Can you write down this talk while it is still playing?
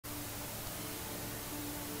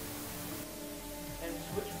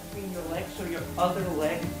your other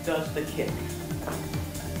leg does the kick.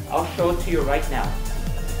 I'll show it to you right now.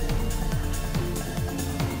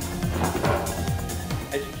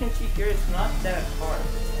 As you can see here, it's not that hard.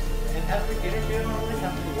 And as beginners, you don't really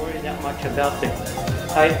have to worry that much about the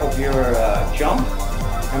height of your jump,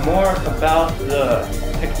 and more about the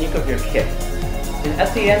technique of your kick. And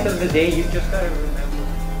at the end of the day, you just gotta remember,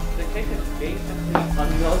 the kick is basically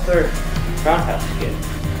another roundhouse kick.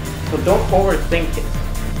 So don't overthink it.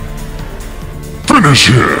 Finish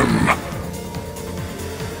him!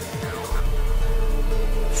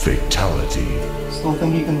 Fatality. Still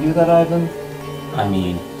think you can do that, Ivan? I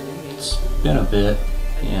mean, it's been a bit,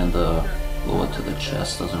 and blow it to the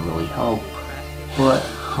chest doesn't really help. But,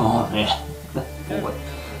 oh man, that bullet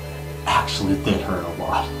actually did hurt a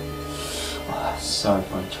lot. Sorry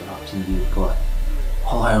for interrupting you, but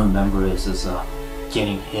all I remember is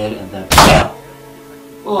getting hit and then BAM!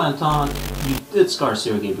 Well, Anton, you did scar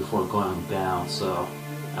Sergey before going down, so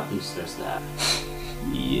at least there's that.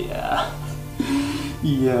 Yeah.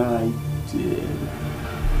 Yeah, I did.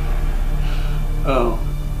 Oh,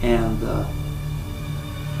 and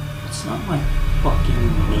it's not my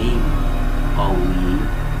fucking name, Ali.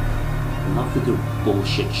 Enough with your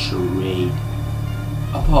bullshit charade.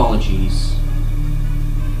 Apologies,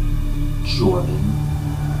 Jordan.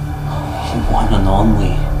 One and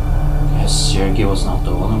only. Yes, Sergey was not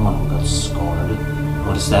the only one who got scarred.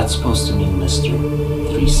 What is that supposed to mean, Mr.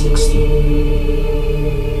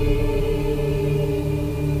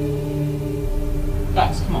 360?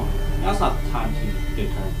 Guys, come on. Now's not the time to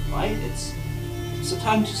bicker and fight. It's the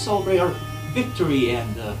time to celebrate our victory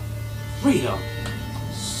and freedom.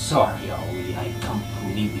 Sorry, Ali, I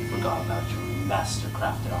completely forgot about your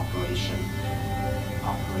master-crafted operation.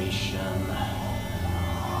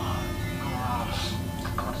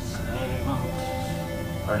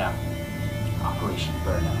 Burnout. Operation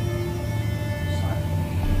Burnout. Sorry.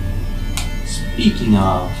 Speaking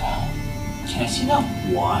of, can I see that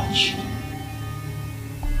watch?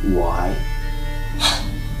 Why?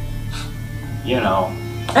 You know.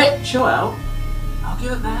 Hey, chill out. I'll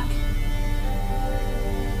give it back.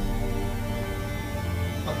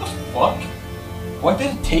 What the fuck? Why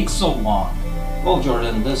did it take so long? Well,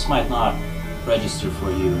 Jordan, this might not register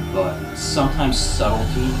for you, but sometimes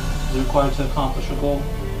subtlety is required to accomplish a goal.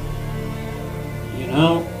 You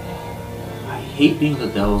know, I hate being the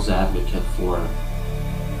devil's advocate for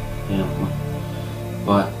him,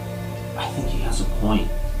 but I think he has a point.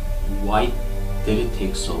 Why did it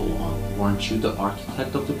take so long? Weren't you the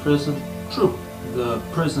architect of the prison? True, the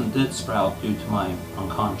prison did sprout due to my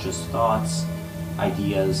unconscious thoughts,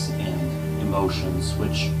 ideas, and emotions,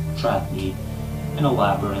 which trapped me in a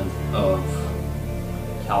labyrinth of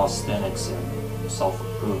calisthenics and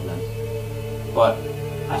self-improvement. But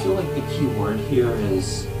I feel like the key word here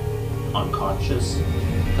is unconscious,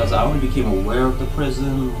 because I only became aware of the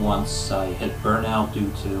prison once I hit burnout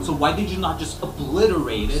due to... So why did you not just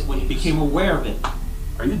obliterate it when you became aware of it?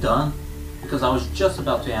 Are you done? Because I was just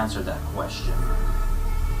about to answer that question.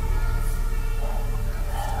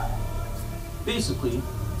 Basically,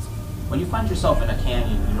 when you find yourself in a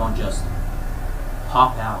canyon, you don't just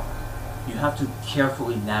pop out. You have to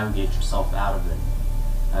carefully navigate yourself out of it.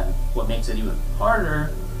 And what makes it even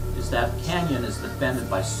harder is that the canyon is defended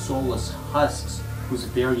by soulless husks whose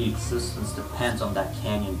very existence depends on that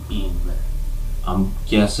canyon being there. I'm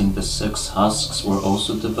guessing the 6 husks were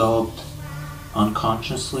also developed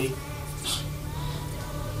unconsciously?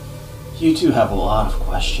 You two have a lot of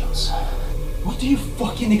questions. What do you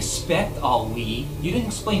fucking expect, Ali? You didn't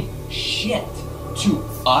explain shit to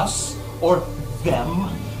us or them.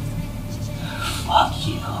 Fuck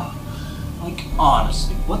you. Like,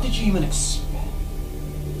 honestly, what did you even expect?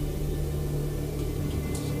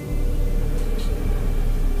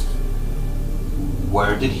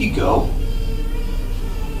 Where did he go?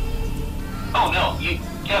 Oh no, you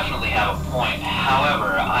definitely have a point.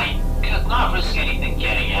 However, I could not risk anything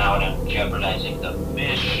getting out and jeopardizing the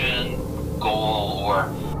mission, goal, or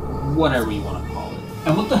whatever you want to call it.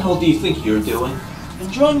 And what the hell do you think you're doing?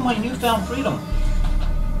 Enjoying my newfound freedom.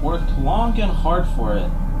 Worked long and hard for it.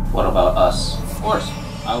 What about us? Of course,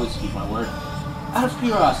 I always keep my word. Out of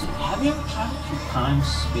curiosity, have you ever traveled through time,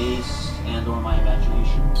 space, and or my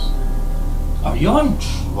imagination? Are you on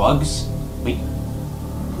drugs? Wait,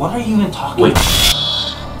 what are you even talking about?